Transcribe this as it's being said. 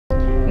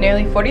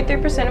Nearly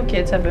 43% of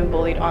kids have been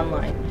bullied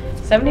online.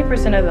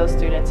 70% of those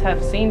students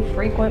have seen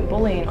frequent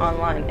bullying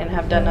online and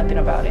have done nothing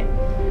about it.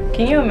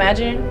 Can you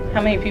imagine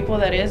how many people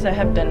that is that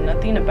have done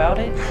nothing about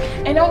it?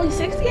 And only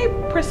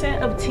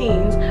 68% of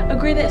teens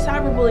agree that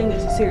cyberbullying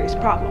is a serious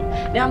problem.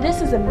 Now this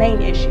is a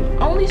main issue.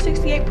 Only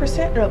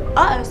 68% of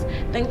us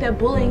think that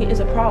bullying is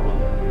a problem.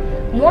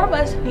 More of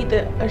us need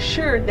to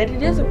assure that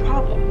it is a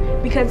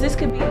problem, because this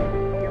could be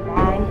your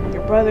mom,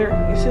 your brother,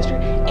 your sister,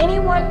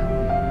 anyone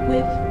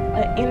with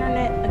an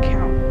internet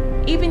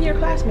account, even your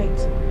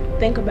classmates.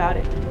 Think about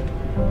it.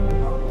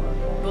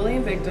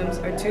 Bullying victims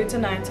are 2 to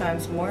 9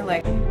 times more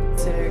likely to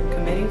consider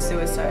committing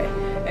suicide,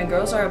 and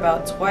girls are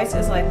about twice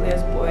as likely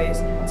as boys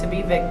to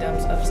be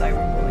victims of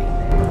cyberbullying.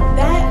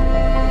 That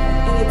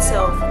in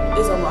itself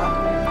is a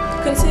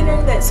lot,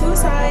 considering that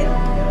suicide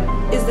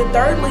is the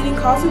 3rd leading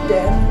cause of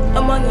death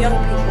among young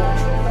people.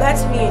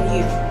 That's me and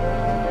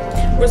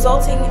you,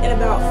 resulting in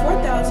about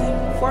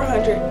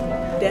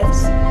 4,400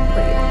 deaths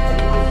per year.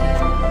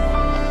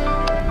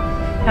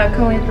 How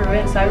can we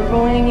prevent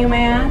cyberbullying, you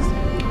may ask?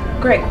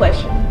 Great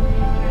question.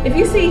 If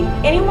you see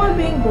anyone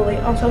being bullied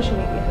on social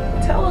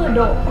media, tell an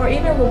adult or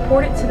even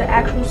report it to the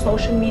actual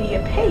social media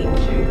page.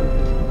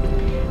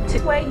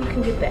 This way you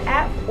can get the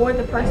app or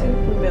the person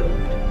removed.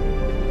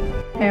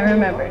 And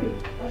remember,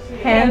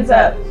 hands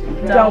up,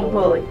 don't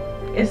bully.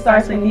 It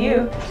starts with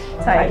you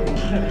typing.